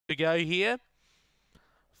to go here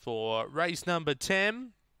for race number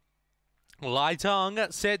 10. Light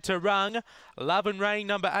on, set to run. Love and Rain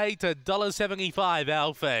number 8, $1.75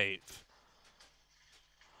 Alfie.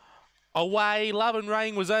 Away, Love and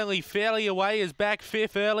Rain was only fairly away, is back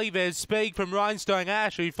fifth early. There's Speed from Rhinestone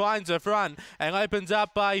Ash, who finds a front and opens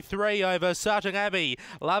up by 3 over Sutton Abbey.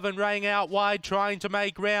 Love and Rain out wide, trying to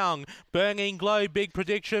make ground. Burning Glow, Big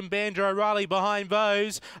Prediction, Banjo O'Reilly behind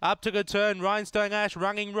those. Up to the turn, Rhinestone Ash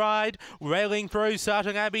running ride, railing through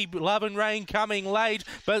Sutton Abbey. Love and Rain coming late,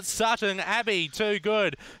 but Sutton Abbey too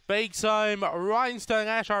good. Beaks home Rhinestone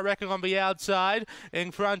Ash, I reckon, on the outside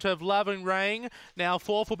in front of Love and Rain. Now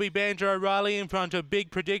fourth will be Banjo O'Reilly in front of Big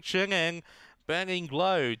Prediction and Burning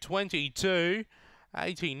Glow.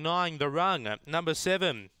 22.89 the run. Number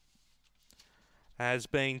 7 has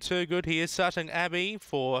been too good here. Sutton Abbey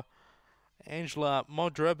for Angela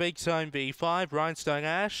Modra. Big Zone B5. Rhinestone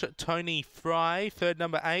Ash. Tony Fry. Third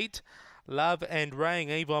number 8. Love and Rain.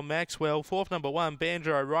 Yvonne Maxwell. Fourth number 1.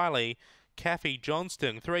 Banjo O'Reilly. Kathy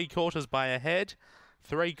Johnston. 3/4 by a head.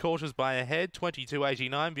 3/4 by a head,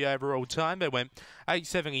 22.89 the overall time. They went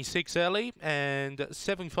 8.76 early and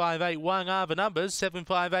 7.581 are the numbers.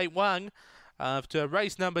 7.581 after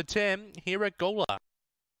race number 10 here at Gawler.